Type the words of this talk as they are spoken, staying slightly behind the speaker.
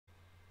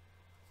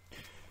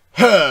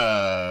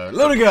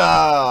Hello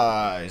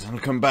guys, and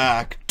welcome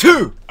back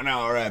to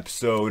another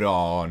episode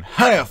on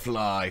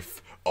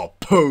Half-Life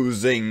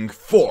Opposing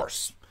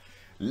Force.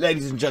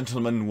 Ladies and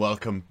gentlemen,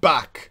 welcome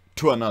back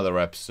to another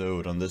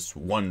episode on this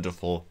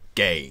wonderful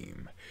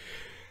game.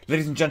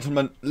 Ladies and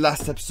gentlemen,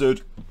 last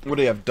episode, what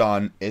we have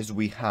done is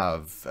we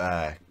have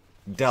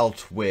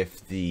dealt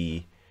with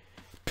the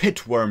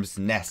Pitworm's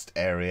nest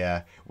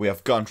area. We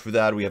have gone through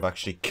that, we have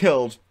actually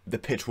killed the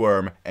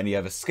Pitworm, and we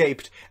have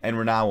escaped, and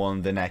we're now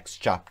on the next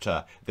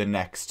chapter, the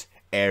next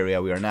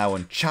area. We are now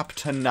on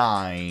Chapter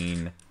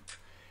 9,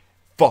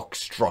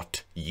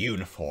 Foxtrot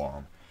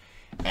Uniform.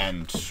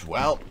 And,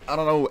 well, I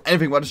don't know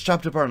anything about this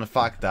chapter apart from the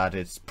fact that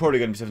it's probably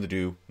going to be something to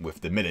do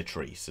with the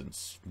military,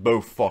 since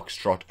both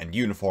Foxtrot and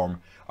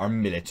Uniform are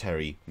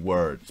military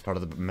words, part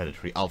of the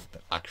military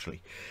alphabet,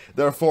 actually.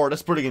 Therefore,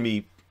 that's probably going to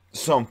be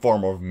some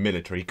form of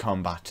military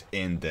combat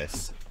in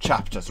this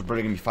chapter, so we're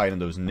probably going to be fighting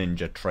those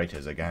ninja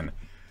traitors again,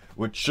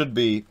 which should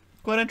be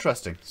quite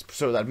interesting.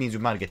 So that means we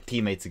might get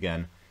teammates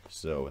again,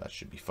 so that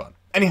should be fun.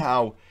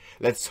 Anyhow,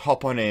 let's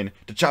hop on in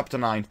to Chapter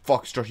 9,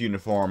 Foxtrot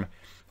Uniform,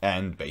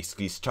 and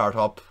basically start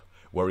up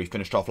where we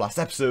finished off last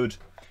episode.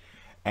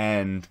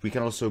 And we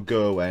can also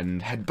go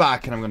and head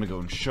back, and I'm going to go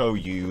and show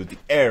you the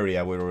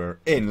area where we were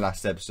in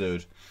last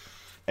episode,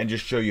 and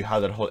just show you how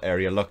that whole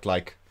area looked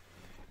like.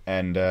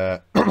 And,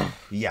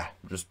 yeah,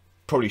 just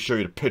probably show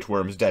you the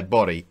Pitworm's dead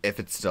body, if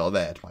it's still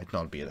there. It might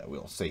not be there,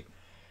 we'll see.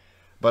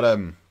 But,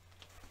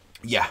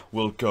 yeah,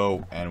 we'll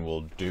go and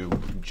we'll do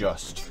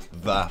just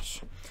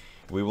that.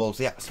 We will,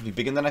 yeah, simply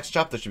begin the next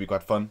chapter. Should be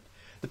quite fun.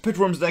 The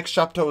Pitworm's next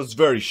chapter was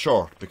very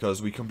short,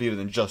 because we completed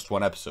in just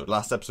one episode.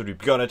 Last episode we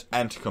begun it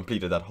and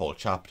completed that whole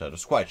chapter. It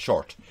was quite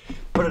short,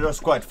 but it was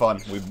quite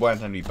fun. We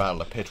went and we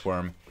battled a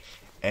Pitworm.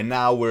 And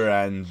now we're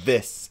in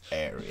this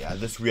area.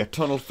 This will be a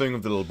tunnel thing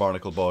with the little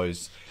barnacle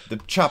boys. The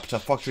chapter,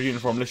 Foxtrot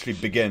Uniform, literally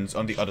begins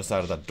on the other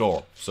side of that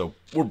door. So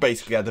we're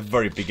basically at the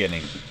very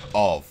beginning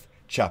of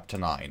Chapter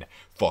 9,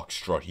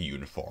 Foxtrot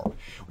Uniform.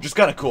 Which is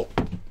kind of cool.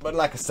 But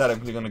like I said, I'm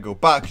going to go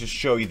back, just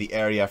show you the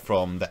area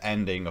from the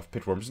ending of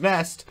Pitworm's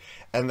nest.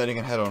 And then you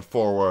can head on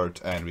forward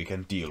and we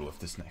can deal with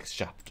this next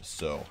chapter.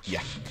 So,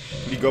 yeah.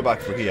 When you go back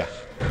for here.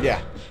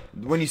 Yeah.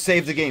 When you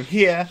save the game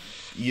here,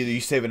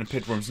 you save it in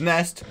Pitworm's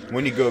nest.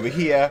 When you go over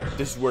here,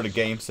 this is where the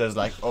game says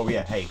like, oh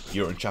yeah, hey,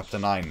 you're in Chapter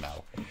 9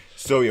 now.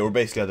 So yeah, we're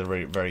basically at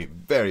the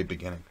very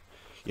beginning.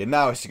 Yeah,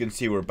 now as you can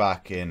see, we're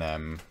back in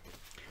the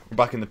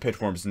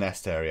Pitworm's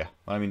nest area.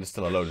 Well, I mean, it's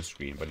still a loading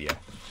screen, but yeah.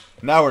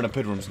 Now we're in the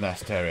Pitworm's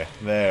nest area.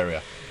 There we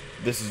are.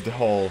 This is the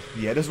whole,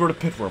 yeah, this is where the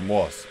Pitworm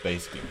was,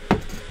 basically.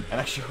 And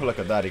actually, look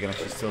at that, you can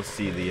actually still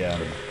see the,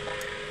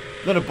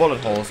 not the bullet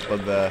holes,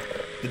 but the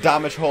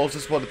damage holes.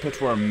 This is what the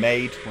Pitworm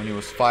made when he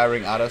was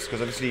firing at us,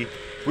 because obviously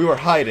we were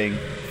hiding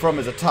from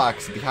his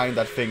attacks behind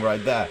that thing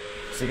right there.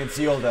 So you can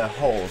see all the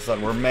holes that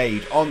were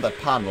made on that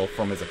panel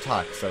from his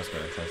attacks. So that's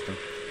very interesting.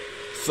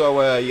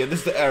 So, yeah, this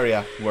is the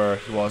area where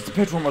he was. The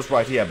Pitworm was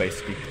right here,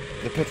 basically.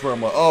 The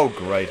Pitworm was, oh,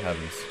 great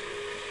heavens.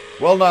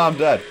 Well, now I'm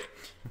dead.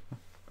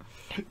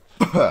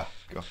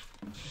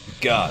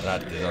 God,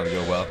 that did not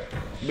go well.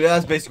 But yeah,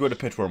 that's basically where the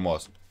Pitworm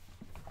was.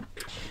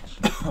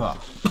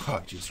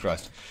 Oh, Jesus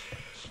Christ.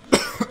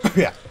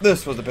 Yeah,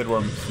 this was the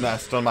Pitworm's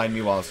nest. Don't mind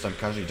me whilst I'm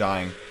casually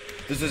dying.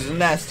 This is his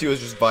nest. He was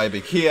just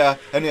vibing here,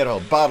 and we had a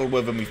whole battle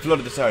with him. We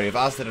flooded this area of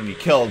acid, and we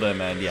killed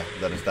him, and yeah,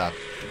 that is that.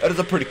 It is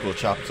a pretty cool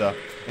chapter.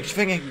 I just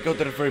think I can go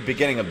to the very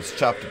beginning of this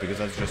chapter, because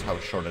that's just how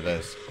short it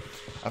is.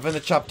 I think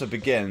the chapter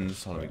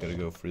begins... Hold on, we gotta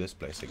go through this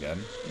place again.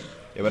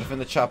 Yeah, but I think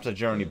the chapter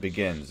journey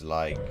begins,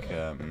 like,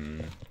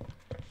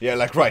 yeah,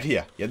 like right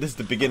here. Yeah, this is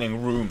the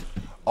beginning room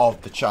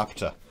of the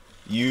chapter.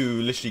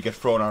 You literally get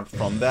thrown out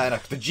from there.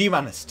 The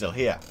G-Man is still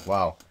here.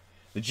 Wow.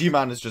 The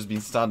G-Man has just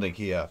been standing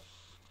here,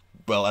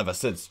 well, ever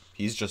since.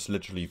 He's just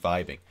literally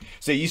vibing.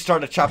 So you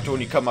start a chapter when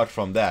you come out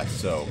from that.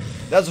 So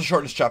that's how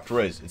short this chapter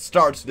is. It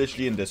starts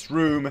literally in this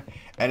room,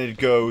 and it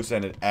goes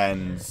and it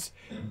ends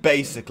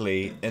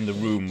basically in the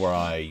room where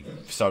I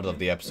started off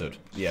the episode.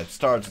 Yeah, it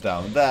starts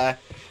down there,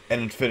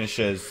 and it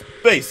finishes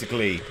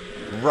basically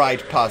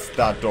right past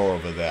that door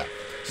over there.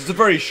 So it's a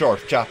very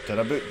short chapter,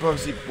 and I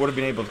probably would have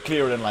been able to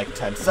clear it in like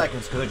 10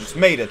 seconds, because I just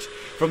made it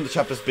from the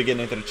chapter's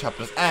beginning to the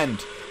chapter's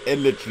end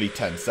in literally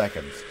 10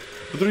 seconds.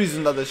 But the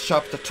reason that this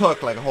chapter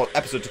took like a whole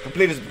episode to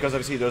complete is because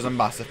obviously there's a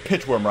massive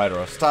Pitworm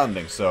rider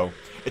standing, so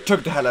it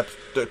took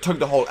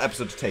the whole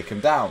episode to take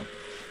him down.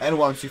 And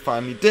once you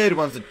finally did,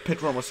 once the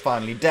Pitworm was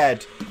finally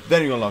dead,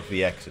 then you unlock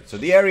the exit. So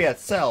the area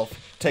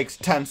itself takes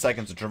 10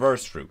 seconds to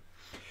traverse through.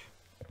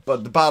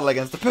 But the battle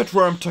against the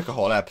Pitworm took a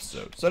whole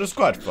episode. So it was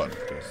quite fun,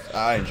 because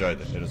I enjoyed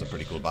it. It was a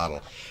pretty cool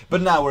battle.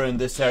 But now we're in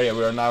this area.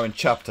 We are now in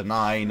Chapter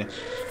 9,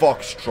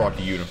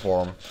 Foxtrot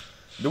Uniform.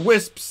 The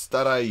wisps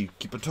that I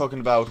keep on talking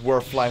about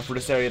were flying through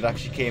this area that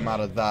actually came out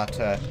of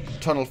that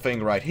tunnel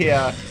thing right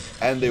here,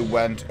 and they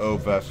went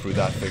over through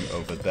that thing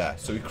over there.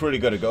 So you really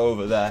got to go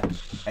over there,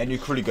 and you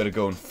really got to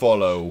go and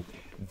follow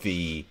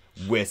the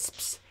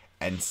wisps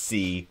and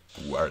see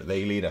where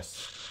they lead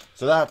us.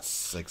 So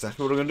that's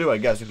exactly what we're going to do, I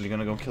guess. We're going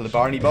to go kill the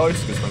Barney boys,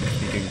 because I'm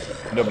speaking,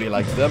 nobody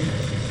likes them.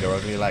 They're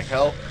ugly like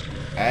hell.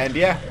 And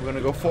yeah, we're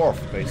gonna go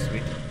forth,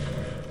 basically.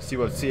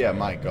 See, yeah,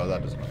 my god,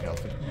 that doesn't look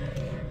healthy.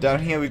 Down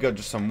here we got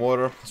just some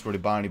water. That's where the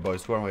Barney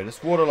boys were. Wait,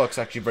 this water looks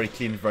actually very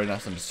clean, very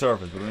nice on the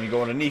surface, but when you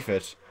go underneath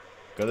it,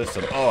 got this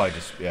some. Oh,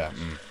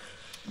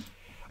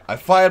 I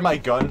fired my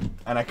gun,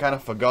 and I kind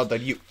of forgot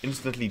that you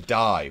instantly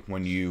die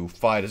when you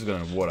fire this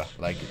gun in water.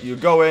 Like, you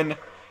go in,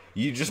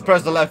 you just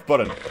press the left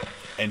button,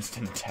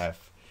 instant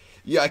death.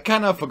 Yeah, I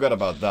kind of forgot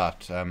about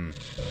that.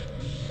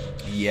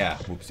 Yeah,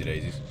 whoopsie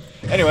daisies.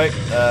 Anyway,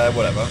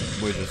 whatever.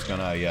 We're just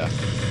gonna,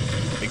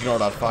 ignore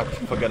that fact.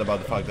 Forget about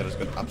the fact that it's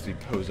gonna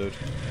absolutely pose out.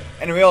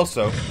 Anyway,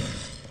 also,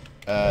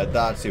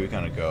 that's here we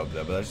kind of go up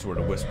there, but that's where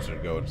the wisps are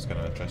going. It's kind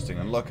of interesting.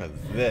 And look at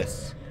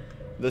this.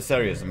 This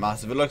area is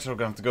massive. It looks like we're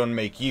gonna have to go and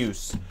make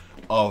use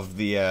of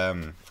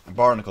the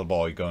Barnacle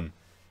Boy gun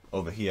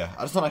over here.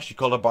 It's not actually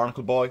called a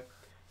Barnacle Boy,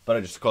 but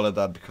I just call it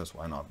that because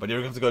why not? But you're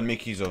going to go and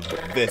make use of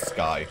this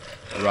guy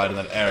right in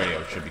that area,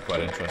 which should be quite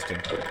interesting.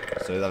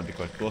 So that'll be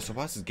quite cool. So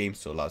why is this game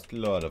so loud? It's a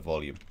lot of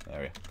volume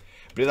area.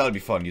 But yeah, that'll be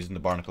fun using the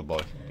Barnacle Boy.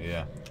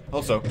 Yeah.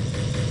 Also,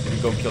 you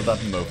can go and kill that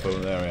mofo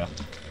in the area.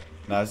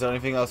 Now, is there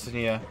anything else in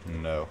here?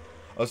 No.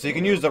 Oh, so you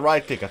can use the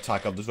right click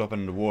attack of this weapon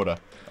in the water.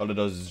 All it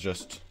does is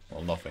just,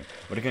 well, nothing.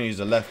 But you can use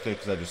the left click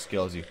because that just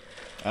kills you.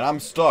 And I'm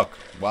stuck.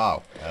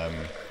 Wow. Oh,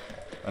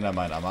 never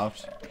mind, I'm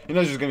out. You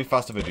know, it's just gonna be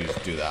faster if I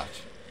just do that.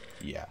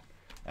 Yeah.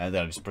 And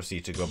then I just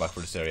proceed to go back for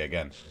this area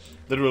again.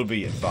 That will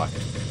be, in fact,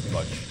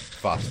 much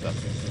faster,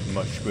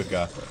 much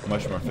quicker,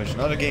 much more efficient.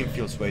 Now the game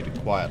feels way too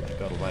quiet, like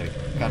God almighty.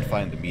 Can't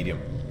find the medium.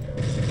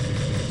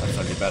 That's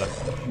slightly better.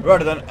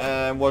 Rather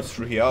than, what's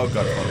through here? Oh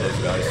god, it's one of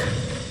those guys.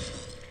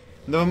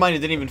 Never mind, he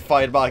didn't even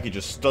fight back, he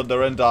just stood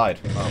there and died.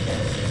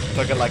 Oh.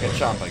 Took it like a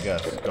champ, I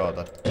guess. God,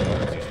 that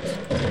was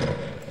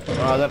useless.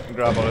 Alright then,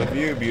 grab all of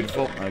you,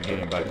 beautiful. I'm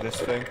giving back this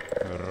thing.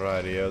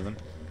 Rightio then.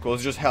 Cool,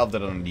 it's just health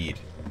that I don't need.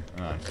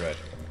 Alright, great.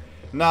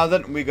 Now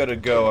then, we gotta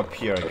go up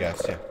here, I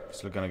guess, yeah.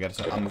 So we're gonna get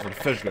some ammo for the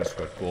fish gun, it's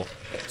quite cool.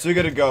 So we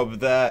gotta go up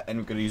there, and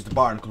we're gonna use the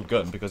Barnacle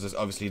gun, because there's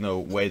obviously no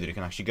way that you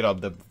can actually get up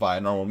there via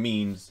normal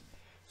means.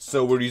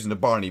 So we're using the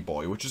Barney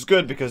Boy, which is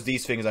good, because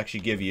these things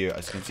actually give you,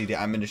 as you can see, the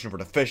ammunition for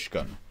the fish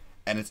gun.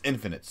 And it's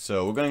infinite,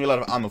 so we're gonna get a lot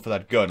of ammo for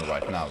that gun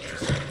right now, which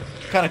is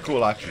kinda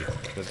cool, actually,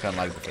 because I kinda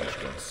like the fish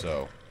gun,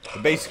 so...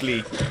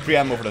 basically, free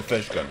ammo for the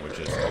fish gun, which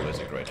is always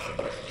a great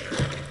thing.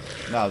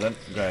 Now then,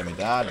 grab me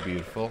that,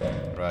 beautiful.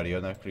 Radio,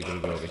 now we're gonna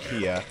go over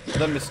here. If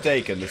I'm not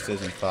mistaken, this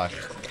is in fact,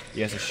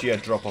 yes, a sheer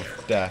drop of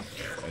death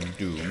and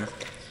doom.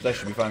 That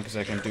should be fine, because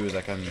I can do is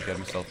I can get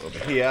myself over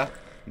here.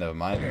 Never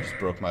mind, I just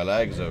broke my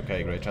legs.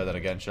 Okay, great, try that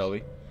again, shall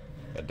we?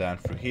 Get down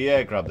through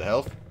here, grab the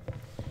health.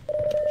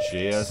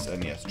 Cheers,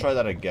 and yes, try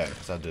that again,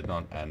 because that did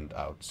not end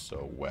out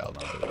so well,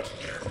 now did it?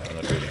 No,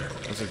 not really.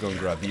 Let's go and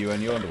grab you,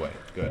 and you're on the way.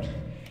 Good.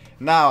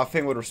 Now, I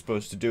think what we're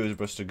supposed to do is we're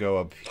supposed to go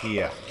up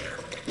here.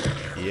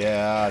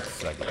 Yeah, it's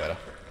slightly better.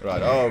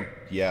 Right, oh,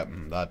 yeah,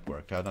 that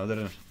worked out now,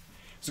 didn't it?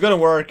 It's gonna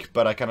work,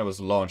 but I kind of was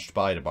launched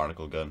by the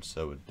Barnacle gun,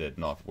 so it did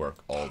not work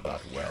all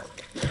that well.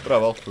 But oh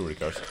well, who really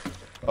cares?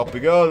 Up we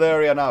go,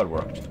 there, yeah, now it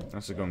worked.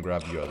 Let's go and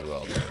grab you as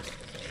well, because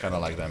kind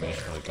of like that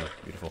ammunition. Okay,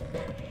 beautiful.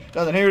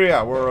 Now then, here we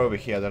are, we're over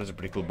here. That is a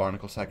pretty cool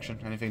Barnacle section.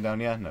 Anything down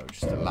here? No,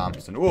 just the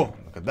lamps, and oh,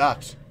 look at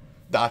that.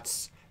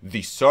 That's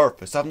the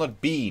surface. I've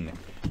not been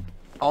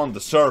on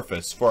the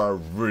surface for a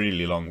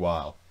really long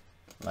while.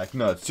 Like,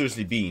 no, it's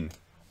seriously been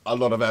a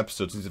lot of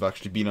episodes since I've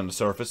actually been on the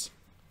surface.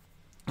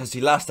 As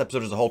the last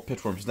episode was the whole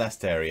Pitworm's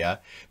Nest area.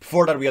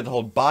 Before that we had the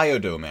whole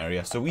Biodome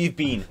area. So we've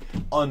been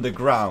on the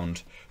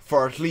ground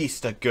for at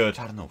least a good,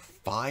 I don't know,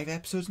 5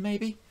 episodes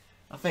maybe?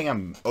 I think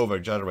I'm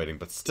over-exaggerating,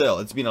 but still,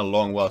 it's been a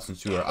long while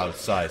since we were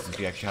outside, since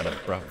we actually had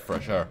a breath of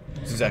fresh air,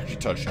 since we actually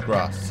touched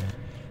grass. So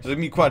it's gonna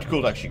be quite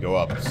cool to actually go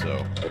up,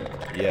 so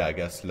yeah, I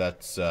guess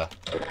let's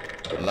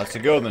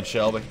go then,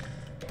 shall we?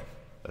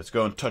 Let's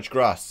go and touch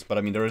grass. But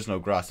I mean, there is no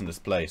grass in this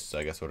place, so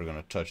I guess what we're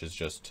gonna touch is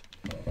just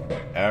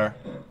air.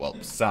 Well,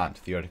 sand,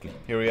 theoretically.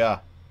 Here we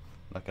are.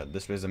 Look at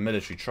this. There's a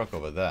military truck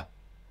over there.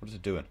 What is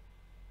it doing?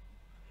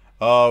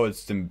 Oh,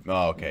 it's the...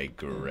 oh, okay,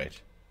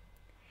 great.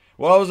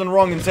 Well, I wasn't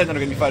wrong in saying that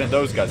I'm gonna be fighting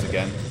those guys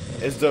again.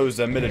 It's those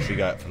military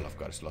guys. For the love of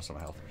God, I just lost all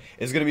my health.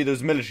 It's gonna be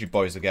those military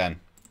boys again.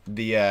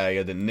 The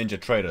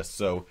ninja traders.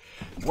 So,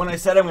 when I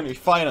said I'm gonna be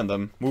fighting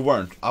them, we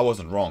weren't. I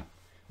wasn't wrong.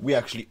 We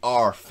actually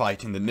are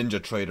fighting the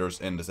ninja traders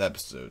in this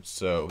episode.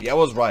 So, yeah, I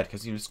was right,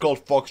 because it's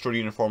called Foxtrot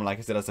uniform, like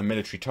I said, that's a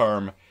military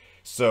term.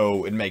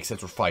 So, it makes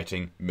sense we're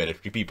fighting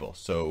military people.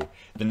 So,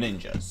 the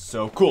ninjas.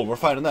 So, cool, we're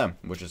fighting them,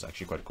 which is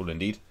actually quite cool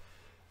indeed.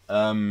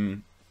 I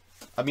mean,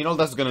 all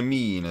that's gonna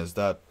mean is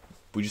that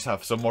we just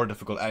have some more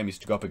difficult enemies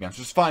to go up against,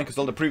 which is fine, because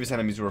all the previous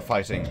enemies we were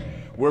fighting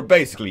were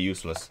basically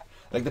useless.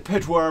 Like, the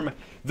Pitworm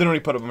didn't really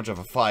put up much of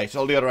a fight.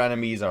 All the other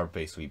enemies are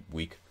basically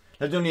weak.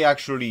 Like, the only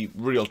actually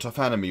real tough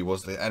enemy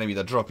was the enemy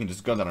that dropped me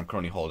this gun that I'm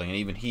currently holding, and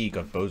even he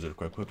got bozed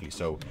quite quickly.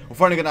 So, we're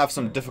finally gonna have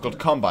some difficult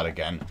combat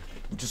again,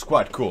 which is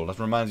quite cool. That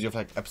reminds you of,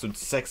 like, episode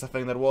 6, I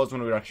think that was,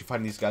 when we were actually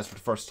fighting these guys for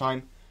the first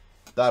time.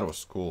 That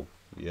was cool.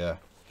 Yeah.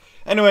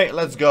 Anyway,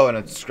 let's go and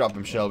let's scrap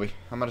them, shall we?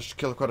 I managed to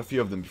kill quite a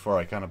few of them before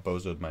I kind of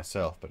bozed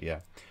myself, but yeah.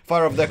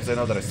 Fire over there, because I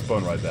know that I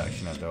spawned right there.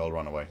 Actually, no, they all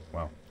run away.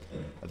 Wow.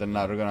 And then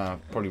now they're gonna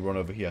probably run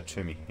over here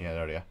to me. Yeah,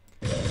 there they are.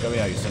 Come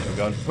here, you son of a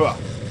gun. Hooah.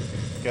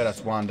 Okay,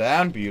 that's one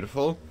down.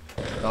 Beautiful.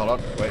 Hold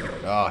on. Wait.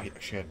 Ah, oh,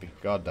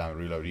 shit. God damn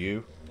it. Reload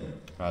you.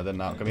 Then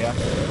now, come here.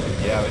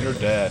 Yeah, and you're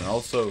dead. And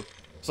also,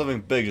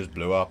 something big just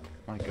blew up.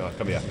 My god,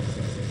 come here.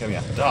 Come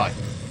here. Die.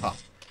 Ha.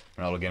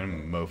 We're all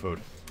getting mofoed.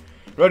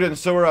 Right then,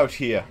 so we're out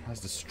here.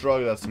 That's the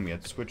struggle. That's some we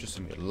had switches,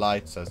 some we had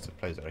lights. That's the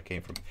place that I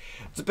came from.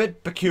 It's a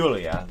bit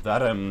peculiar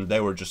that they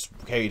were just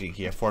waiting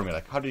here for me.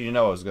 Like, how did you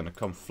know I was gonna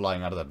come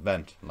flying out of that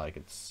vent? Like,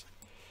 it's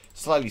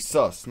slightly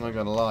sus, not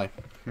gonna lie.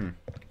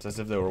 It's as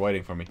if they were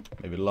waiting for me.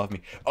 Maybe to love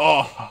me.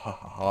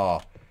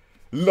 Oh,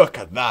 look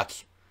at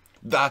that.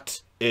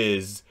 That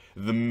is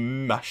the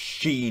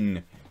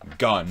machine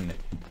gun.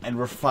 And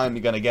we're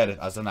finally gonna get it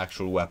as an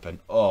actual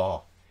weapon.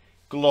 Oh,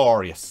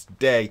 glorious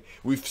day.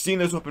 We've seen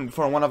this weapon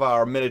before. One of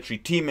our military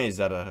teammates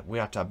that we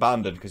had to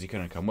abandon because he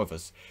couldn't come with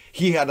us.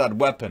 He had that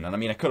weapon, and I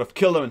mean, I could have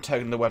killed him and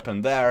taken the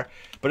weapon there,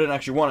 but I didn't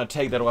actually want to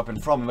take that weapon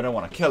from him. I didn't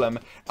want to kill him.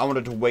 I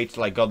wanted to wait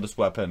till I got this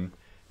weapon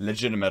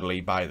legitimately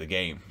by the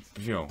game.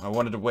 You know, I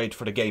wanted to wait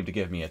for the game to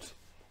give me it.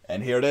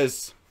 And here it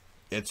is.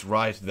 It's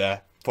right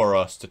there for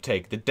us to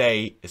take. The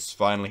day is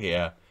finally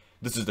here.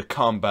 This is the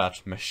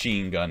combat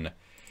machine gun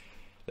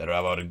that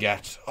I'm about to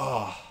get.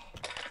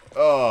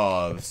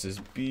 Oh, this is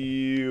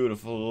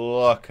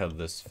beautiful. Look at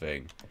this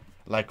thing.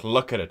 Like,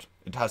 look at it.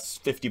 It has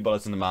 50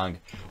 bullets in the mag,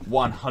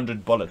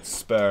 100 bullets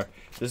spare.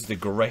 This is the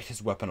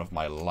greatest weapon of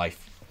my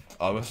life.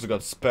 Oh, I've also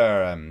got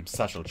spare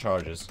satchel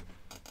charges.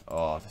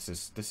 Oh,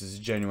 this is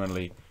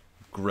genuinely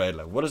great.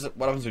 Like, what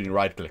happens when you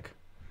right click?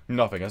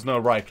 Nothing. There's no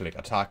right click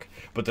attack.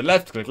 But the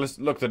left click, let's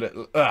look at it.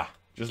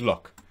 Just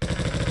look.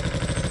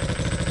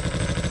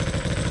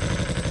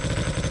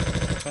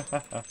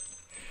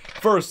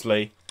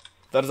 Firstly,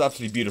 that is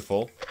absolutely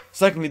beautiful.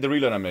 Secondly, the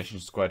reload animation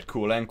is quite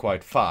cool and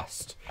quite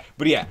fast.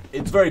 But yeah,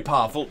 it's very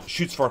powerful.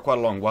 Shoots for quite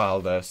a long while.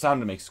 The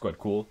sound it makes is quite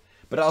cool.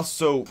 But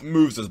also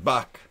moves us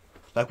back.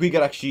 Like, we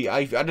could actually...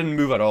 I didn't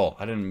move at all.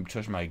 I didn't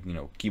touch my,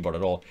 keyboard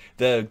at all.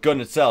 The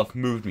gun itself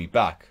moved me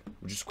back,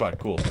 which is quite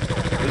cool.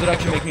 Does it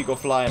actually make me go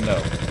flying? No.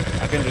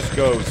 I can just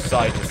go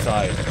side to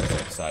side. Side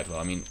to side. Well,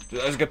 I mean,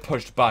 I just get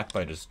pushed back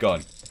by this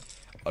gun.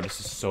 Oh, this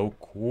is so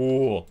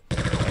cool.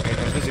 Like, I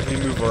can physically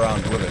move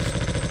around with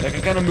it. Like, I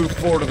can kind of move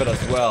forward with it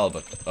as well,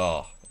 but...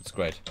 oh, it's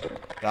great.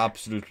 It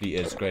absolutely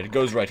is great. It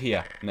goes right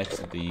here, next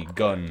to the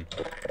gun.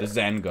 The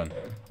Zen gun.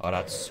 Oh,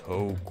 that's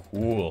so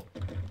cool.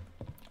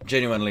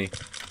 Genuinely,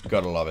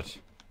 gotta love it.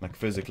 Like,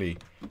 physically,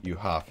 you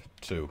have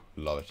to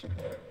love it.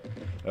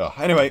 Oh,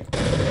 anyway.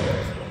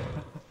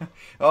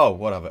 Oh,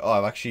 what have I... oh,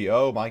 I've actually...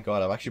 oh my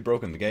god, I've actually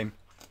broken the game.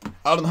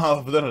 I don't know how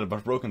I've done it, but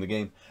I've broken the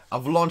game.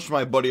 I've launched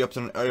my buddy up to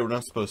an area we're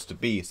not supposed to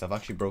be, so I've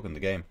actually broken the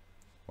game.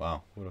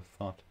 Wow, who would have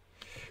thought?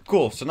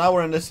 Cool, so now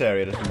we're in this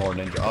area. There's more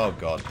ninja. Oh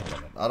god,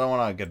 I don't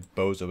want to get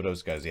bozo with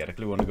those guys yet. I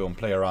really want to go and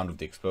play around with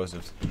the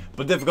explosives.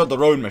 But they've got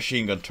their own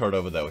machine gun turret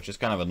over there, which is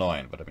kind of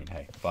annoying. But I mean,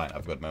 hey, fine,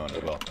 I've got my own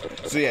as well.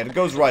 So yeah, it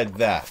goes right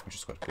there, which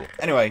is quite cool.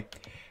 Anyway,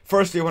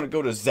 firstly I want to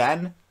go to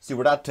Zen, see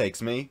where that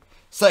takes me.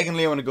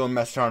 Secondly, I want to go and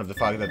mess around with the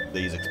fact that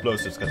these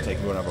explosives can take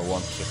me whenever I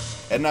want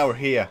to. And now we're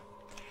here.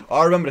 Oh,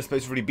 I remember this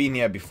place. We've already been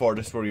here before.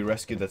 This is where we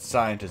rescued that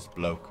scientist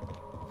bloke.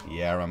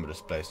 Yeah, I remember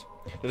this place.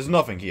 There's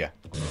nothing here.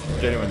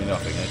 Genuinely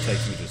nothing, and it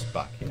takes me just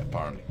back here,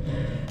 apparently.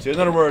 So in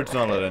other words,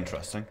 not that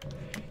interesting.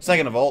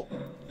 Second of all,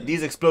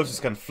 these explosives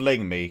can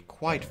fling me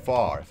quite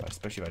far,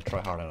 especially if I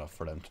try hard enough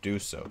for them to do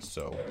so.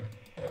 So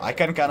I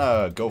can kind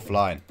of go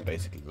flying,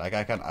 basically. Like,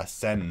 I can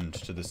ascend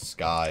to the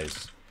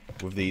skies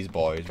with these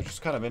boys, which is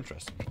kind of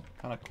interesting.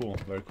 Kind of cool.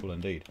 Very cool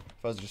indeed.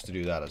 If I was just to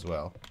do that as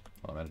well.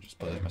 Well, I'm going to just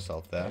position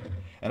myself there.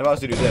 And if I was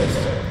to do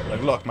this,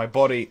 like, look, my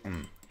body...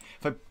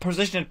 if I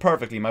position it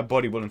perfectly, my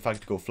body will in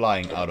fact go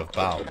flying out of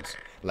bounds.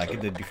 Like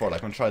it did before,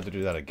 like when I tried to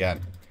do that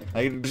again.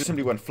 Like, it just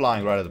simply went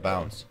flying right out of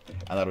bounds.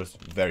 And that was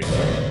very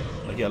good.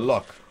 Like, yeah,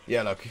 look.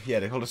 Yeah, look. Yeah,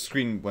 the whole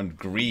screen went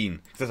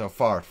green. That's how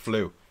far it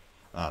flew.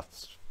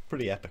 That's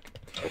pretty epic.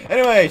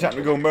 Anyway, time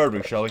to go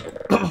murdering, shall we?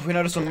 We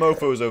know there's some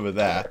mofos over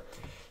there.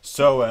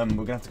 So, we're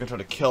gonna have to go try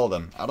to kill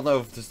them. I don't know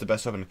if this is the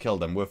best weapon to kill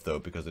them with, though,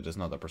 because it is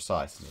not that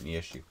precise. That's the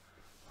issue.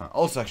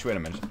 Also, actually, wait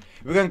a minute.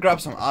 We're gonna grab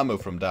some ammo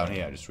from down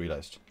here, I just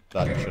realized.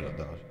 That I should have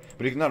done.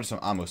 But you can have some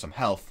ammo, some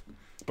health.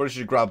 But you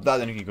should grab that,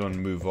 then you can go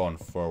and move on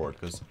forward.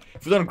 Because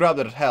if you don't grab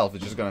that health,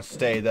 it's just gonna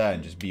stay there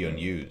and just be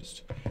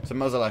unused. So I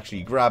might as well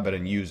actually grab it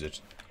and use it.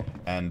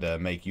 And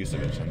make use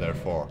of it. And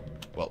therefore,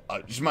 well,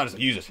 I just might as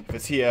well use it. If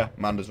it's here,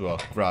 might as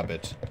well grab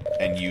it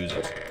and use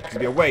it. It'd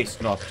be a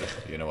waste not to,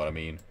 you know what I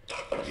mean.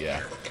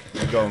 Yeah.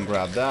 You go and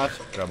grab that.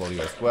 Grab all you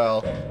as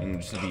well.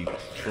 And just simply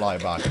fly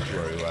back to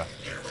where you were.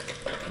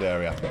 There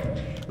we are.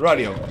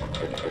 Radio.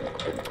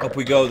 Up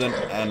we go then,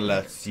 and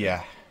let's,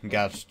 yeah,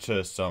 get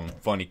to some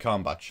funny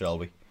combat, shall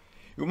we?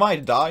 We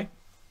might die,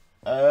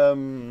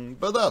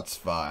 but that's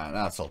fine.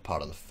 That's all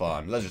part of the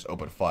fun. Let's just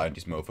open fire on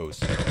these mofos.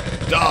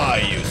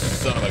 Die, you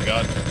son of a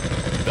gun!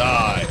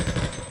 Die!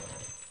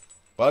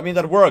 Well, I mean,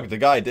 that worked. The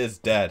guy is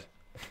dead.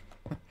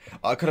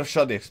 I could have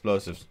shot the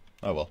explosives.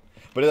 Oh well.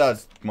 But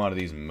that's one of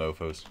these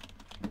mofos.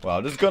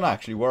 Wow, this gun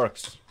actually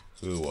works.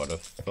 Who would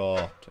have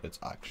thought? It's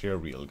actually a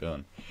real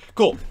gun.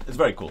 Cool. It's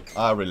very cool.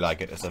 I really like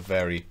it. It's a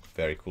very,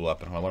 very cool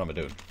weapon. Hold on, what am I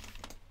doing?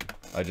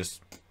 I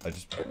just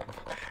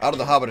out of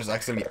the habit, I just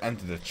accidentally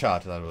entered the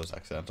chat. That was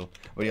accidental.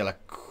 But yeah, like,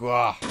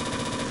 oh,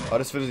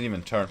 this thing doesn't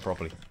even turn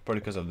properly.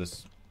 Probably because of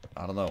this.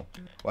 I don't know.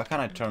 Why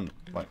can't I turn?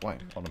 Wait,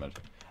 hold a minute.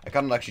 I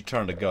can't actually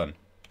turn the gun.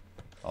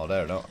 Oh,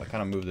 there, no. I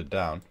kind of moved it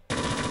down.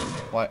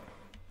 Why?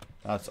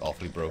 That's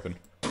awfully broken.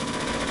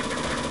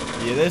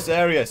 Yeah, this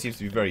area seems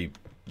to be very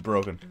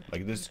broken.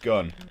 Like this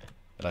gun,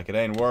 like it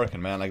ain't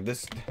working, man. Like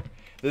this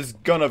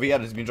gun over here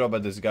has been dropped by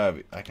this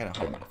guy. I kind of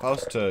hold on. If I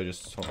was to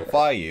just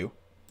fire you,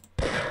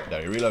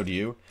 there, you reload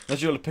you.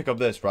 Unless you're able to pick up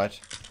this, right?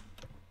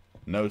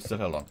 No, it's still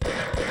held on.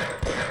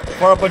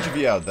 Fire a bunch of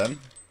you out then.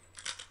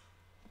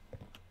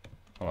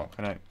 Hold on,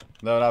 can I?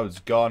 No, now it's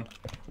gone.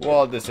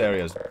 Well, this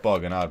area is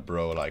bugging out,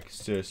 bro. Like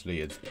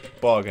seriously, it's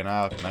bugging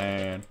out,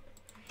 man.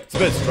 It's a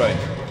bit strange.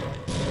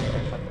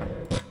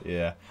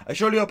 Yeah, I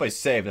surely hope I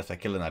saved after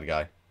killing that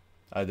guy.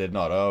 I did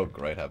not. Oh,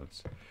 great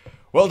heavens.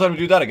 Well, time to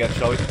do that again,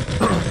 shall we?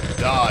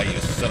 Die, you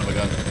son of a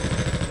gun.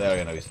 There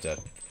you go, he's dead.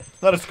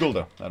 That is cool,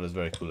 though. That is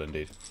very cool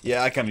indeed.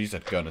 Yeah, I can't use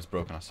that gun. It's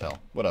broken as hell.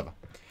 Whatever.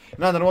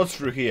 Now then, what's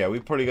through here? We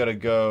probably gotta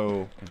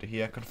go into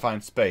here.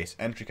 Confined space.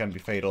 Entry can be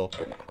fatal.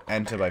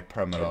 Enter by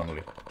permit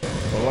only.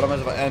 Well, what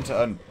happens if I enter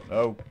and...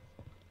 Oh.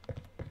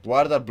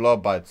 Why did that blow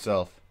up by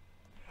itself?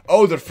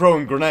 Oh, they're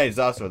throwing grenades.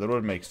 That's what. That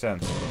would make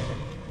sense.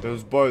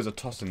 Those boys are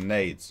tossing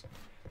nades.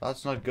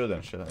 That's not good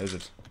then, shit, is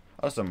it?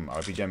 That's some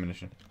RPG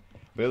ammunition.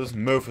 But those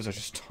mofos are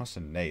just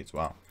tossing nades.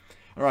 Wow.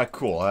 Alright,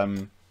 cool.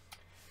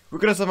 We're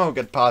gonna somehow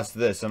get past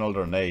this and all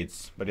their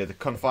nades. But yeah, the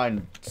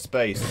confined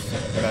space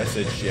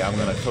message, yeah, I'm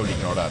gonna totally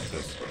ignore that.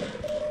 Because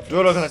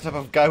do I look like the type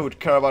of guy who would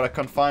care about a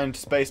confined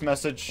space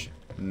message?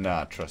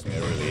 Nah, trust me, I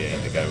really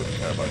ain't the guy who would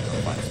care about a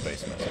confined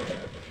space message.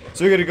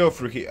 So we're gonna go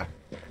through here.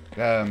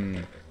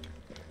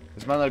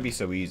 This might not be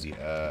so easy.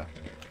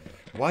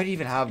 Why do you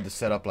even have this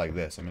set up like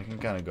this? I mean, you can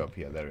kind of go up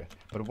here, there we go.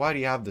 But why do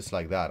you have this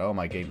like that? Oh,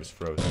 my game just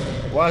froze.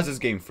 Why is this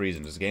game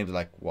freezing? This game's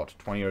like, what,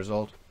 20 years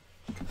old?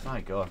 My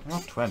god,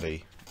 not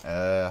 20.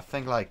 I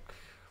think like,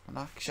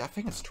 well, actually, I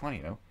think it's 20,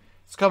 you know?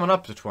 It's coming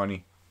up to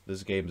 20,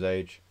 this game's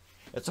age.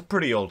 It's a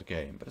pretty old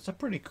game, but it's a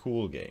pretty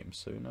cool game,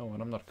 so you know what,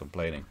 I'm not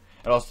complaining.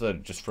 And also,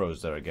 it just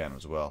froze there again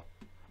as well.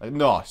 Like,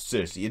 no,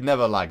 seriously, it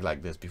never lagged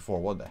like this before.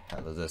 What the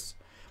hell is this?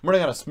 I'm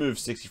running at a smooth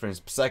 60 frames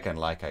per second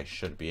like I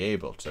should be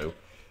able to.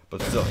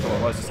 But still, come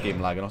on, why is this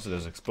game lagging? Also,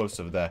 there's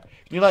explosive there.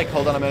 Can you, like,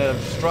 hold on a minute?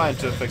 I'm just trying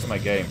to fix my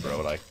game,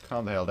 bro. Like,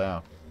 calm the hell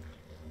down.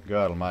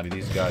 God almighty,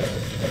 these guys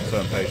are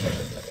so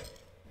impatient.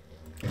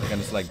 I can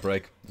just, like,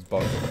 break this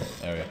bottom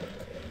area.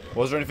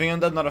 Was there anything in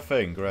that? Not a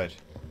thing. Great.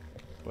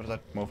 What is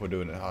that mofo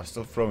doing? Oh,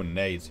 still throwing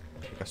nades.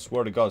 Like, I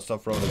swear to God,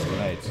 stop throwing those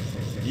grenades.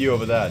 You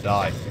over there,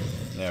 die.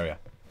 Area.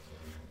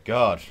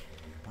 God.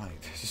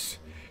 Like, this is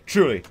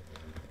truly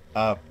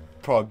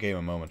pro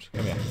gamer moment.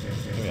 Come here.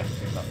 Come here.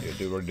 No,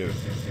 dude, what are you doing?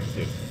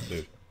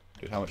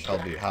 Dude, how much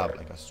health do you have?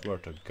 Like, I swear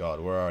to God,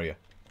 where are you?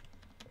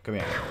 Come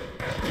here.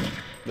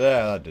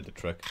 There, that did the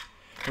trick.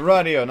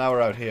 Rightio, now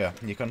we're out here.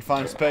 You can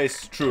find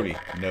space, truly,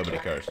 nobody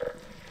cares.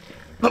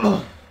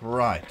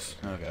 Right.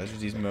 Okay, that's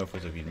just these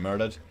mofos have been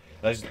murdered.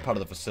 That's just part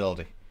of the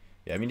facility.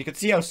 Yeah, I mean, you can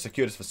see how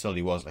secure this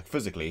facility was, like,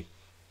 physically.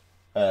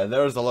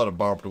 There's a lot of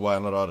barbed wire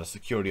and a lot of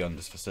security on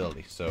this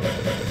facility, so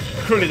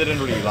clearly they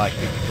didn't really like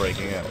people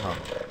breaking in, huh?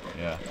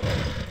 Yeah.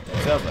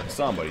 Sounds like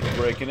somebody's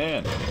breaking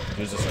in.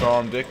 There's a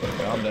storm, Dick.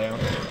 Calm down.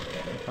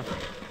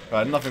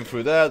 Right, nothing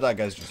through there. That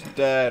guy's just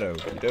dead.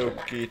 Okie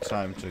dokie.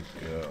 Time to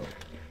go.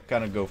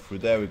 Kind of go through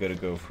there. We gotta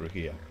go through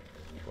here.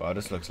 Wow,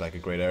 this looks like a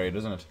great area,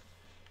 doesn't it?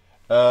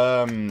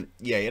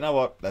 Yeah, you know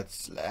what?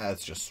 Let's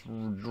just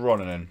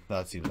run it in.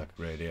 That seems like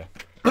a great idea.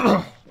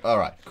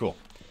 Alright, cool.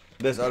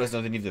 There's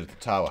nothing even the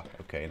tower.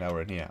 Okay, now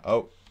we're in here.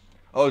 Oh,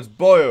 it's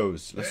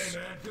boyos. Let's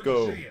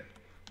go.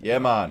 Yeah,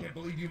 man. I can't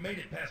believe you made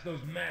it past those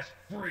masked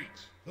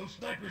freaks. Those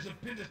snipers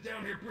have pinned us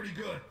down here pretty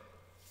good.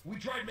 We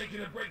tried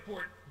making a break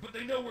for it, but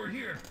they know we're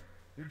here.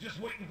 They're just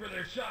waiting for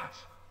their shots,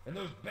 and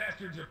those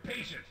bastards are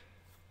patient.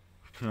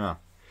 Huh.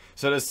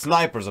 So there's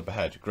snipers up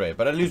ahead. Great,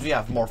 but at least we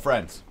have more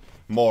friends,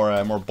 more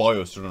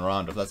boyos running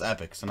around. If that's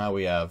epic. So now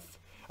we have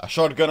a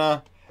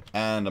shotgunner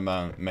and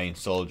a main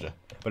soldier.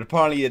 But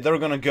apparently they're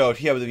gonna go out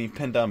here, but they've been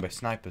pinned down by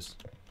snipers.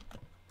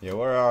 Yeah,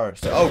 where are?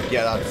 So, oh,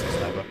 yeah, that's a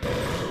sniper.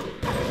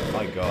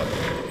 My God.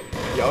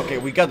 Yeah, okay,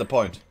 we got the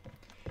point.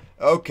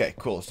 Okay,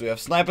 cool. So we have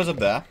snipers up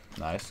there.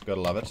 Nice,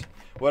 gotta love it.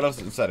 What else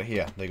is inside of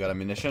here? They got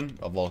ammunition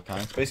of all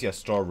kinds. Basically a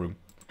storeroom.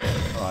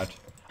 Alright.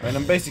 I mean,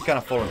 I'm basically kind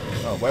of following.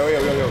 Oh,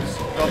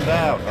 wait. Calm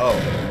down. Oh,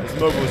 this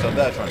mobile's up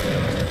there trying to kill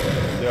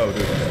us. Yo,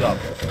 dude, stop.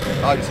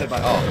 Oh, I just hit my.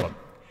 Oh, hold on.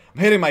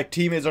 I'm hitting my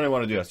teammates. I don't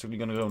want to do that. So we're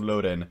gonna go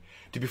load in.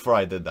 To before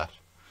I did that.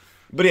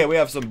 But yeah, we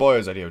have some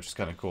boys out here, which is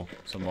kind of cool.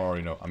 Some more,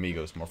 you know,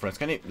 amigos, more friends.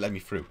 Can you let me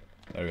through?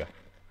 There we go.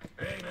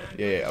 Hey, man.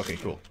 Yeah, okay,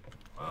 cool.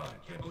 Oh,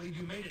 I can't believe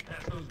you made it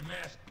past those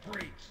masked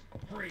freaks.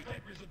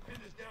 Snipers have pinned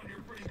us down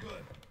here pretty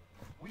good.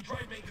 We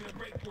tried making a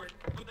break for it,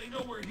 but they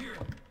know we're here.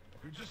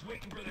 They're just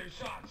waiting for their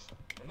shots,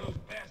 and those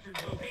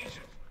bastards are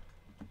patient.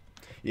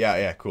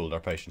 Yeah, cool, they're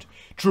patient.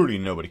 Truly,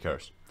 nobody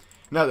cares.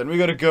 Now then, we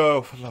gotta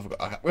go. For the love of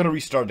God, I'm gonna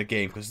restart the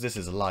game because this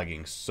is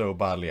lagging so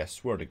badly, I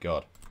swear to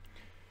God.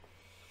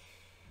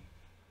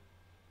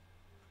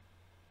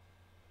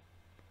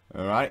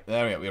 Alright,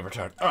 there we go, we have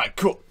returned. Alright,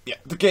 cool. Yeah,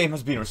 the game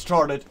has been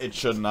restarted. It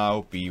should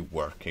now be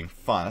working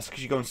fine. Let's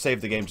actually go and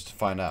save the game just to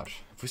find out.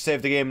 If we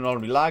save the game and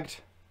already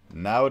lagged,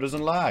 now it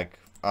doesn't lag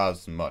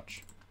as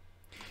much.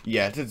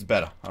 Yeah, it's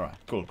better. Alright,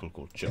 cool,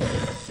 chill.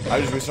 I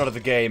just restarted the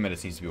game and it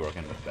seems to be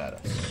working with better.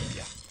 So,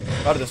 yeah.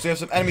 Alright, so we have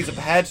some enemies up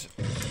ahead,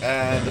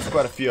 and there's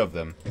quite a few of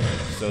them.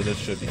 So this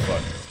should be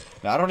fun.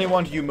 Now, I don't even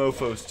want you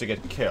mofos to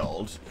get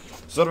killed.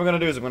 So what I'm going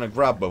to do is I'm going to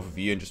grab both of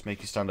you and just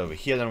make you stand over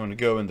here. Then I'm going to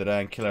go into there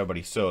and kill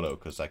everybody solo,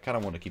 because I kind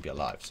of want to keep you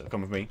alive. So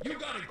come with me. You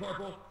got it,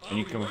 Corporal. And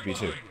you come with me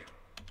too.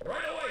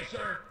 Right away,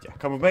 sir. Yeah,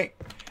 come with me.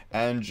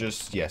 And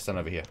just, yeah, stand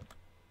over here.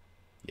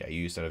 Yeah,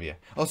 you stand over here.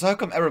 Also, how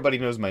come everybody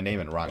knows my name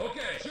and rank?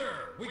 Okay,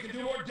 sure. We can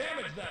do more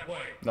damage that way.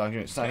 No,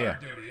 it's not here.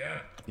 Duty, yeah?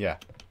 Yeah.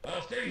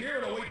 I'll stay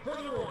here and await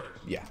further orders.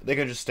 Yeah, they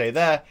can just stay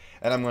there,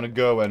 and I'm gonna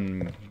go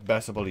and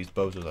mess up all these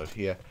bozos out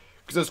here,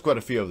 because there's quite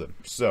a few of them.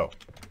 So,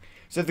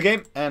 save the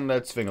game, and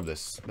let's think of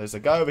this. There's a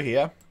guy over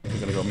here. We're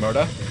gonna go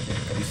murder.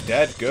 He's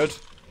dead. Good.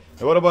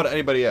 Now, what about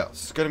anybody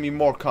else? It's gonna be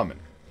more coming,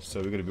 so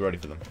we're gonna be ready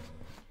for them.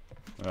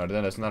 Alright,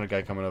 then there's another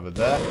guy coming over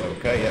there.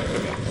 Okay, yeah,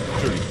 come here.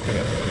 Truly, come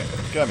here.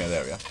 Come here,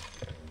 there we are.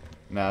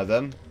 Now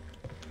then,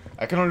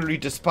 I can only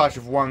dispatch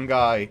of one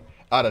guy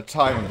at a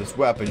time with this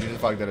weapon, due to the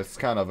fact that it's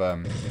kind of,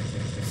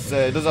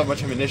 it doesn't have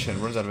much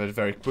ammunition, runs out of it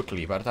very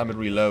quickly. By the time it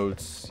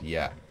reloads,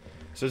 yeah.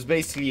 So it's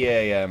basically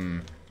a,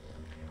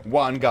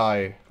 one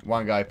guy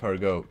per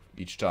go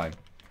each time.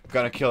 We're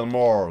gonna kill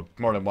more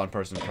than one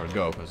person per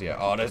go, because, yeah,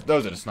 oh,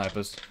 those are the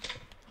snipers.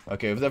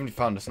 Okay, we've definitely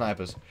found the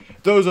snipers.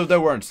 Those up there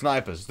weren't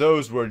snipers,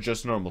 those were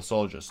just normal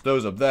soldiers.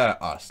 Those up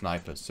there are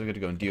snipers, so we gotta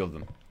go and deal with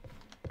them.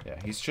 Yeah,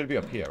 he should be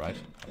up here, right?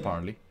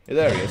 Apparently. Yeah,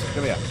 there he is.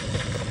 Come here.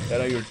 Yeah,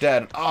 no, you're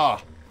dead.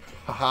 Ah!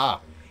 Haha!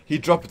 He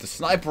dropped the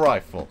sniper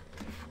rifle.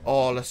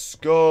 Oh, let's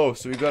go.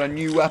 So we got a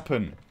new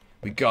weapon.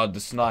 We got the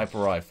sniper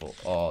rifle.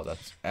 Oh,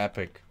 that's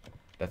epic.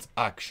 That's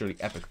actually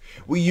epic.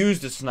 We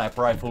used the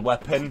sniper rifle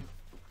weapon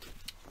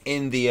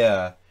in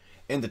the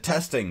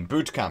testing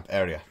boot camp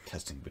area.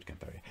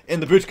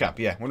 In the boot camp,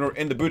 yeah. When we were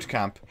in the boot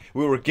camp,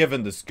 we were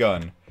given this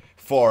gun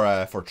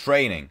for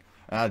training.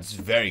 And that's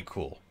very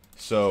cool.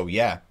 So,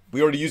 yeah.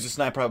 We already used the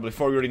sniper rifle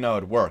before, we already know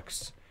it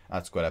works.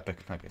 That's quite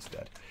epic. That guy's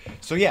dead.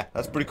 So yeah,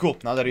 that's pretty cool.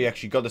 Now that we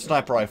actually got the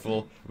sniper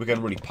rifle, we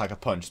can really pack a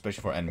punch,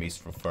 especially for enemies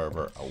from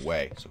further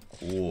away. So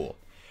cool.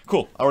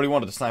 Cool. I already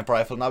wanted the sniper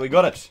rifle, now we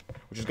got it.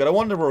 Which is good. I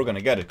wonder where we're going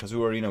to get it, because we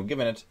were,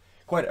 given it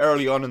quite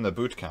early on in the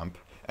boot camp.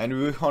 And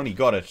we only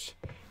got it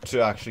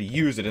to actually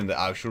use it in the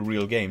actual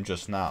real game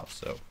just now.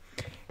 So,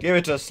 gave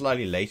it to us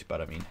slightly late,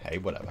 but I mean, hey,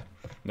 whatever.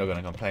 Not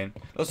gonna complain.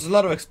 There's a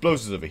lot of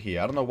explosives over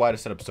here. I don't know why they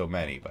set up so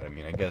many, but I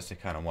mean, I guess they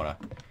kind of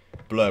want to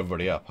blow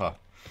everybody up, huh?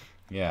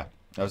 Yeah,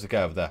 that was the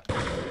guy over there.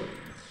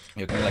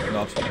 You can like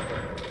not.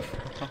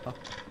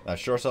 That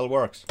sure still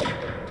works.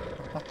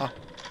 Man,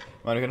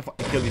 we're gonna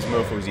kill these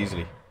mofos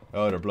easily.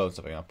 Oh, they're blowing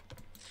something up.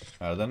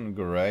 Alright then,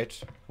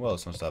 great. Well,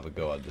 let's have a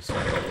go at this.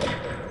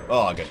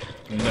 Oh, I get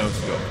no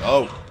scope.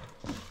 Oh!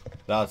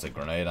 That's a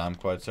grenade, I'm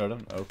quite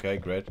certain. Okay,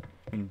 great.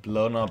 Been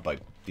blown up by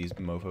these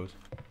mofos.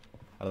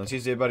 I don't see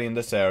anybody in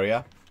this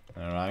area.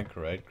 Alright,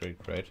 great.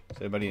 Is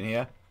anybody in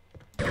here?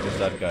 There's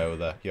that guy over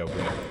there. Yo,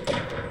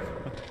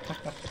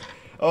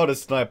 oh, the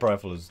sniper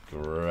rifle is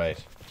great.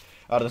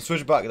 Alright, then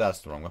switch back. That's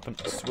the wrong weapon.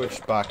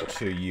 Switch back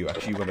to you.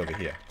 Actually, you went over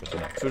here. Good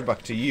enough. Switch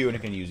back to you, and I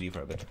can use you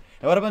for a bit.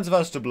 Now, what happens if I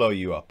was to blow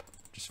you up?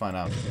 Just find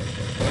out.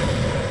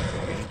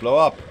 You just blow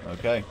up.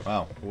 Okay.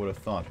 Wow. Who would have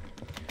thought?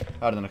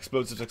 Alright, then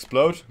explosives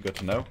explode. Good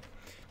to know.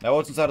 Now,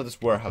 what's inside of this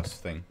warehouse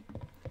thing?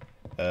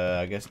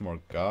 I guess more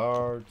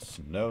guards.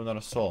 No, not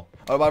a soul.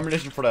 Oh,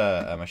 ammunition for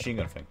the machine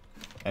gun thing.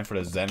 And for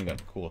the Zen gun.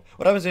 Cool.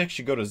 What happens if I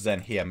actually go to Zen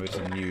here? Maybe it's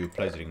a new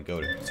place that you can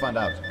go to. Let's find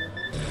out.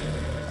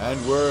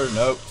 And we're,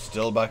 nope,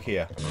 still back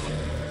here.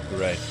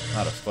 Great.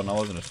 That was fun,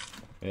 wasn't it?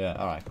 Yeah,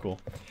 alright, cool.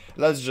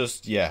 Let's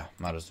just, yeah,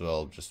 might as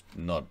well just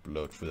not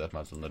blow through that.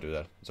 Might as well not do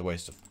that. It's a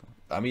waste of,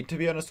 I mean, to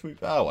be honest,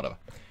 whatever.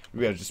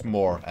 We have just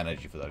more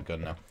energy for that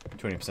gun now.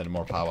 20%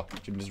 more power.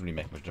 It doesn't really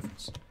make much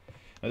difference.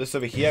 Now this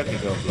over here,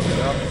 can go blow it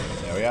up.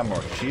 There we are,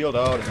 more shield.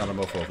 Oh, there's not a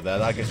mofo over there.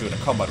 That guy's doing a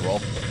combat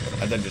roll.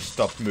 And then just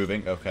stopped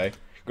moving. Okay,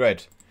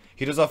 great.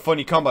 He does a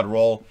funny combat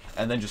roll,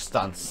 and then just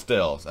stands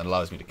still, and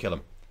allows me to kill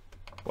him.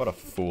 What a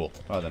fool.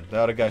 Alright then, the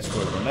other guy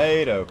scored a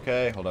grenade.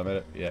 Okay, hold on a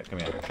minute. Yeah, come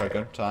here.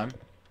 Shotgun, time.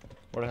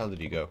 Where the hell did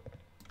he go?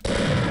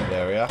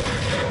 There we are.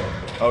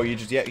 Oh, he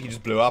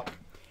just blew up.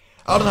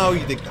 I don't know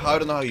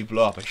how you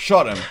blew up. I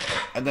shot him,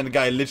 and then the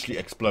guy literally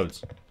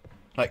explodes.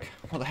 Like,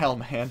 what the hell,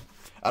 man?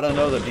 I don't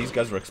know that these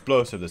guys were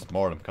explosive. There's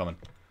more of them coming.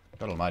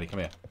 God almighty, come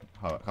here.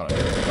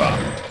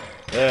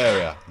 There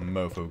we are.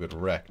 Mofo got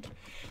wrecked.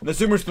 And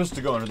assume we're supposed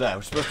to go into that.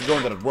 We're supposed to go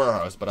into that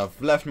warehouse, but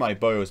I've left my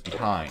bios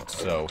behind,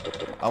 so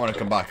I want to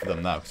come back for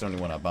them now, because I don't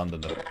want to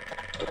abandon them.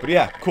 But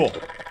yeah, cool.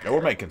 Yeah,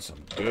 we're making some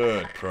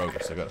good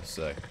progress, I gotta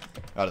say.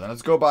 Alright then,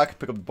 let's go back,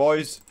 pick up the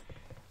boys.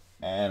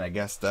 And I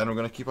guess then we're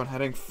gonna keep on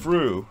heading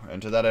through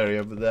into that area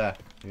over there.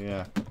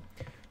 Yeah.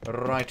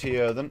 Right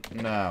here then.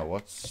 Now,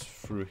 what's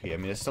through here? I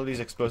mean, there's still these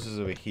explosives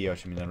over here,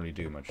 which I mean, don't really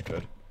do much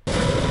good.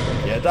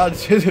 Yeah, that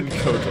didn't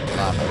go to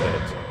plan, did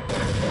it?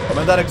 I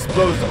mean, that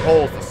explodes the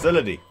whole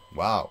facility.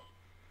 Wow.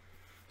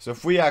 So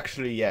if we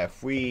actually, yeah,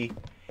 if we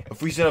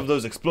set up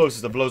those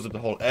explosives that blows up the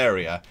whole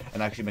area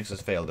and actually makes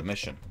us fail the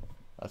mission.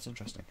 That's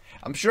interesting.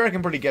 I'm sure I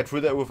can probably get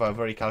through that with a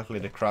very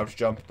calculated crouch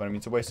jump, but I mean,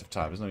 it's a waste of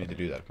time. There's no need to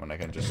do that when I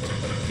can just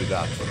do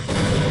that.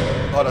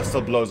 Oh, that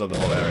still blows up the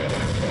whole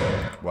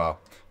area. Wow.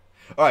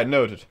 Alright,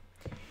 noted.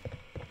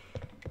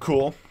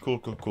 Cool.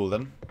 Cool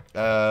then.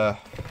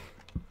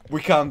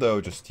 We can,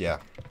 though, just, yeah,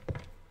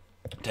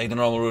 take the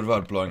normal route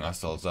without blowing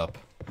ourselves up.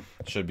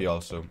 Should be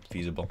also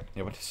feasible.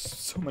 Yeah, but there's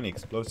so many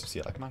explosives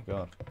here, like, my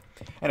god.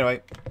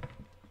 Anyway,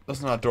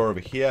 there's not a door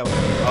over here.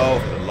 Oh,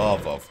 for the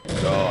love of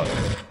God.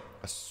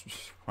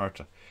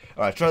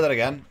 Alright, try that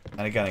again.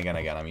 And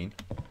again, I mean.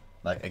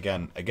 Like,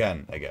 again,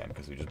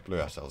 because we just blew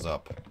ourselves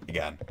up.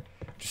 Again.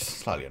 Just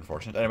slightly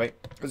unfortunate. Anyway,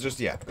 let's just,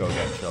 yeah, go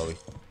again, shall we?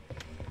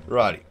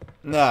 Righty.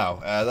 Now,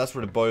 that's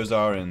where the boys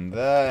are in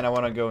there, and I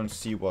want to go and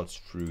see what's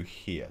through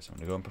here. So I'm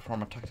going to go and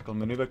perform a tactical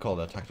maneuver called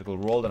a tactical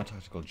roll and a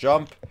tactical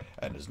jump,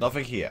 and there's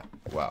nothing here.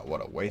 Wow,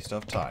 what a waste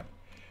of time.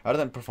 I'll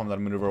then perform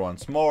that maneuver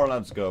once more, and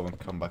let's go and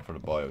come back for the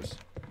boys.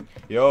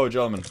 Yo,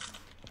 gentlemen.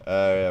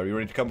 Are you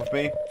ready to come with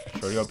me?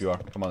 Sure, hope you are.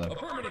 Come on then.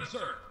 Affirmative,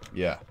 sir.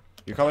 Yeah.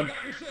 You coming? I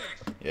got your six.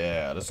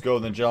 Yeah, let's go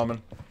then,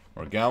 gentlemen.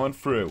 We're going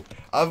through.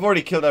 I've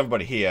already killed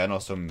everybody here, and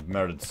also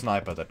murdered the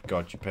sniper that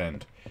got you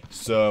pinned.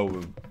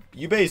 So,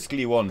 you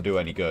basically won't do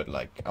any good.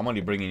 Like, I'm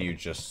only bringing you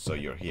just so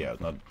you're here,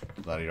 not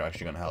that you're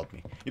actually gonna help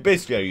me. You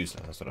basically are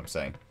useless, that's what I'm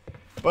saying.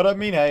 But I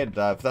mean, hey, if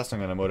that's not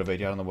gonna motivate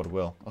you, I don't know what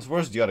will. Also,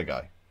 where's the other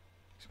guy?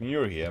 I mean,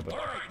 you're here, but...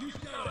 Alright, you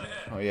scout ahead.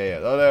 Oh, yeah.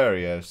 Oh, there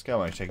he is. Come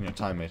on, you're taking your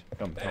time, mate.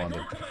 Come on,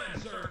 dude.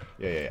 Command, sir.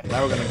 Yeah.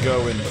 Now we're gonna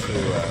go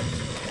into,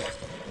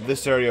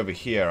 this area over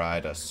here,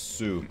 I'd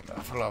assume.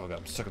 Oh, for the love of God,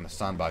 I'm stuck in the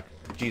sandbag.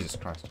 Jesus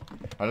Christ.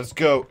 Alright, let's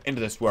go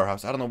into this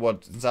warehouse. I don't know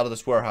what's inside of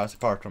this warehouse,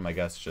 apart from, I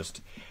guess,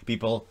 just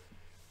people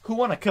who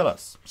want to kill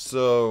us.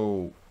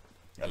 So,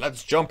 yeah,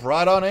 let's jump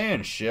right on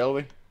in, shall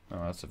we?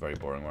 Oh, that's a very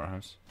boring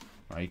warehouse.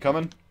 Are you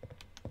coming?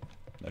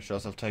 They're sure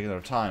have taken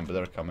their time, but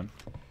they're coming.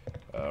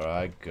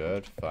 Alright,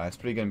 good. Fine. It's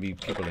probably going to be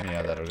people in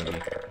here that are going to be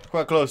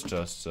quite close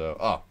to us, so...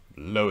 Oh,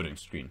 loading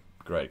screen.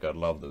 Great, gotta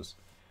love those.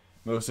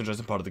 Most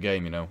interesting part of the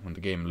game, you know, when the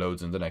game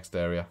loads in the next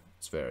area.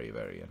 It's very,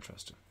 very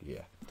interesting.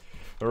 Yeah.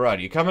 Alright,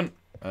 you coming?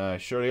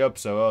 Surely hope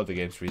so. Oh, the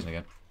game's freezing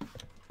again.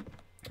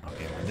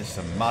 Okay, man, this is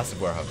a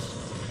massive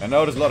warehouse. I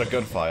know there's a lot of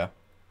gunfire.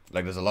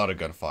 Like, there's a lot of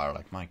gunfire.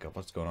 Like, my god,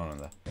 what's going on in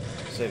there?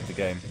 Save the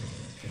game.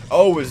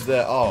 Oh, is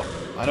there... Oh,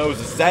 I know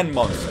it's a Zen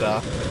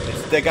monster.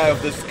 It's the guy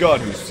with this gun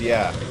who's...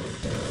 Yeah.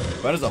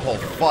 But there's a whole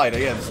fight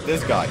against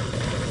this guy.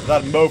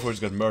 That mofo's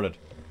got murdered.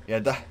 Yeah,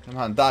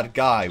 that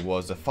guy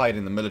was a fight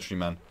in the military,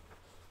 man.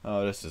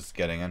 Oh, this is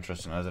getting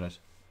interesting, isn't it?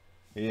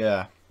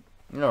 Yeah.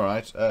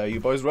 Alright,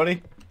 you boys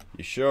ready?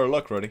 You sure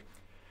look ready.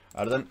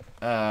 Then,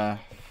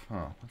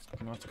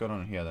 what's going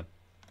on here then?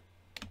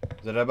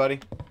 Is that everybody?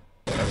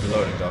 That's the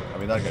loading dock. I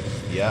mean, that guy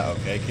just, yeah,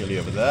 okay, kill you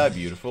over there,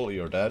 beautiful,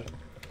 you're dead.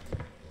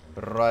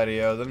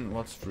 Rightio then,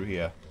 what's through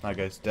here? That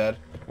guy's dead.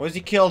 Was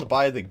he killed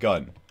by the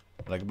gun?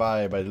 Like,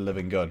 by the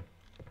living gun?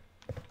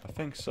 I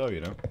think so,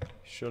 you know.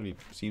 Surely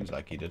seems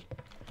like he did.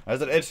 Is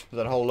that it? Is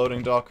that whole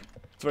loading dock?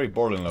 It's very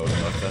boring loading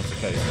dock, if that's the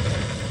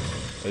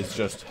case. It's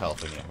just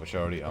health in here, which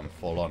already I'm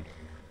full on.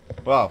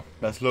 Wow,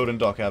 best loading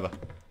dock ever.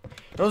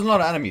 There wasn't a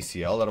lot of enemies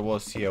here. All that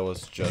was here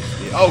was just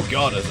the... Oh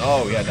god,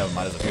 oh yeah, never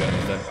mind, there's a few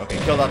enemies then. Okay,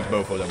 kill that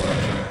mofo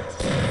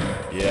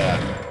then.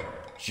 Yeah.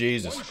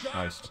 Jesus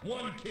Christ.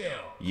 One kill.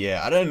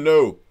 Yeah, I didn't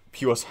know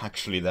he was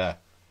actually there.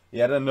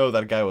 Yeah, I didn't know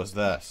that guy was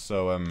there.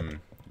 So,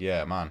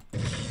 yeah, man.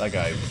 That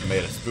guy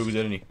made a spook,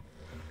 didn't he?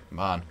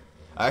 Man.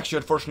 I actually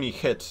unfortunately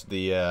hit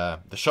the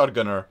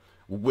shotgunner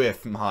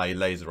with my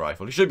laser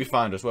rifle. He should be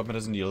fine, this weapon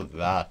doesn't deal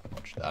that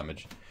much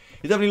damage.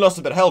 He definitely lost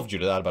a bit of health due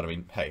to that, but I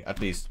mean, hey, at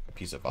least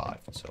he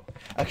survived, so...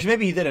 Actually,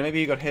 maybe he didn't. Maybe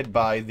he got hit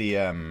by the,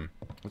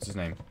 what's his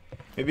name?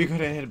 Maybe he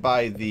got hit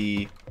by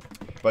the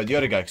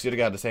other guy, because the other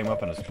guy had the same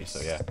weapon as me, so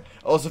yeah.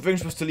 Also, I think we're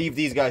supposed to leave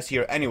these guys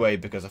here anyway,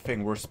 because I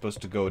think we're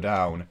supposed to go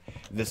down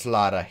this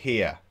ladder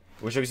here.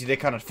 Which, obviously, they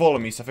cannot follow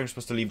me, so I think we're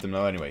supposed to leave them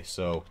now anyway,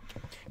 so...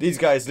 These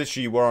guys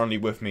literally were only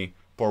with me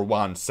for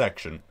one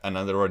section, and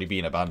then they're already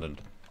being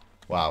abandoned.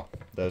 Wow,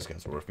 those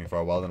guys were with me for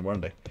a while then,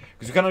 weren't they?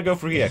 Because we cannot go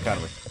through here, can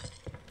we?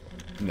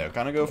 No,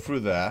 can I go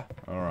through there?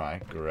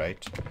 Alright,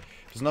 great.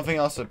 There's nothing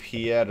else up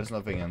here. There's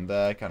nothing in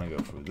there. Can I go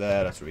through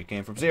there? That's where we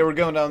came from. So yeah, we're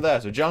going down there.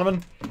 So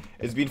gentlemen,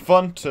 it's been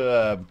fun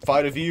to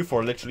fight with you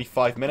for literally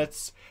 5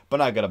 minutes, but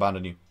now I gotta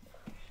abandon you.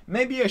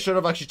 Maybe I should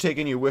have actually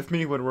taken you with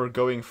me when we're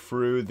going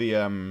through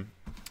the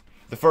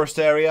first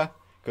area,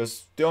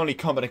 because the only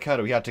combat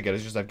encounter we had to get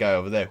is just that guy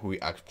over there who we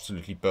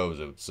absolutely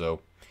bozoed.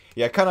 So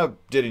yeah, I kind of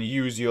didn't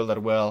use you all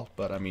that well,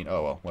 but I mean,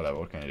 oh well, whatever.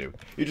 What can I do?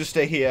 You just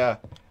stay here.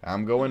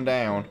 I'm going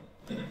down.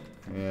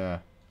 Yeah,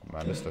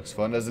 man, this looks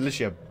fun. There's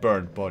literally a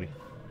burned body.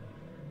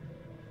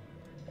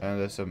 And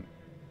there's some...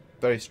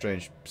 Very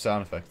strange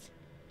sound effects.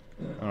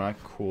 Alright,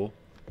 cool.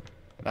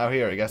 Now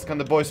here, I guess. Can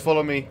the boys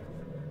follow me?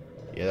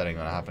 Yeah, that ain't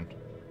gonna happen.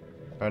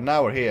 Alright,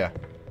 now we're here.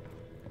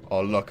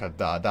 Oh, look at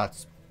that.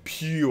 That's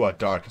pure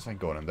darkness. I ain't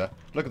going in there.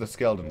 Look at the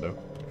skeleton, though.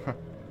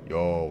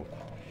 Yo.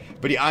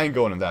 But yeah, I ain't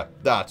going in there.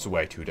 That's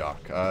way too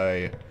dark.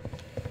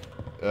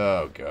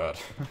 Oh, God.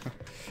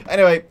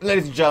 Anyway,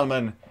 ladies and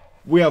gentlemen,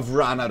 we have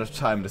ran out of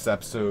time this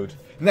episode.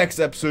 Next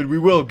episode, we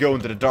will go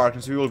into the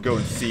darkness. We will go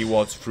and see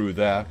what's through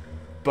there.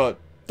 But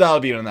that'll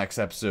be in the next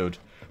episode.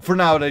 For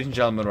now, ladies and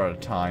gentlemen, we're out of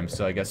time.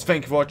 So I guess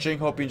thank you for watching.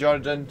 Hope you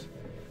enjoyed it. And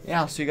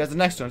yeah, I'll see you guys in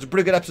the next one. It's a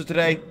pretty good episode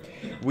today.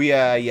 We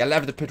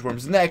left the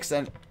pitworm's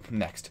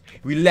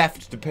We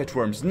left the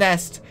pitworm's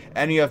nest,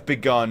 and we have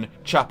begun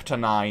chapter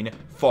 9,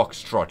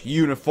 Foxtrot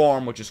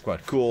Uniform, which is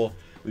quite cool.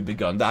 We've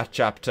begun that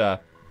chapter.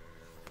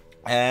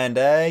 And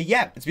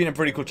yeah, it's been a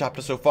pretty cool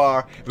chapter so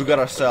far. We've got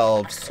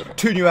ourselves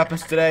 2 new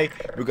weapons today.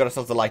 We've got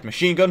ourselves the light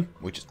machine gun,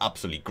 which is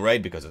absolutely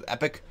great because it's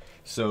epic.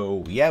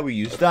 So yeah, we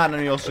used that,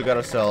 and we also got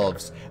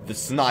ourselves the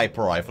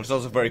sniper rifle. It's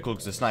also very cool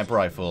because the sniper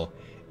rifle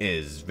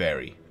is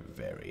very,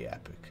 very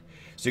epic.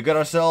 So we got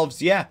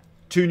ourselves, yeah,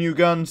 2 new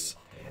guns.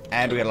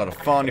 And we had a lot of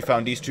fun. We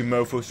found these 2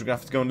 mofos we're going to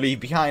have to go and leave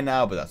behind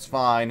now, but that's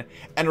fine.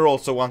 And we're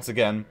also, once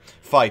again,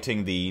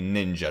 fighting the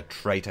ninja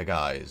traitor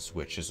guys,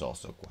 which is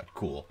also quite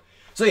cool.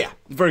 So yeah,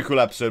 very cool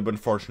episode, but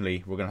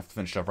unfortunately, we're going to have to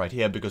finish it off right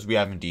here because we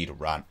have indeed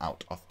run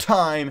out of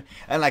time.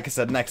 And like I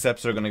said, next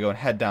episode, we're going to go and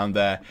head down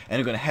there, and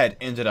we're going to head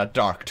into that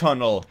dark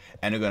tunnel,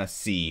 and we're going to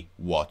see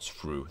what's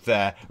through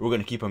there. We're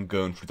going to keep on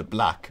going through the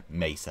Black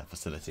Mesa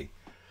facility.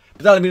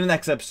 But that'll be the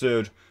next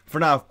episode. For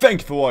now,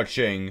 thank you for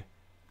watching,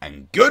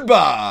 and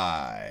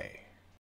goodbye!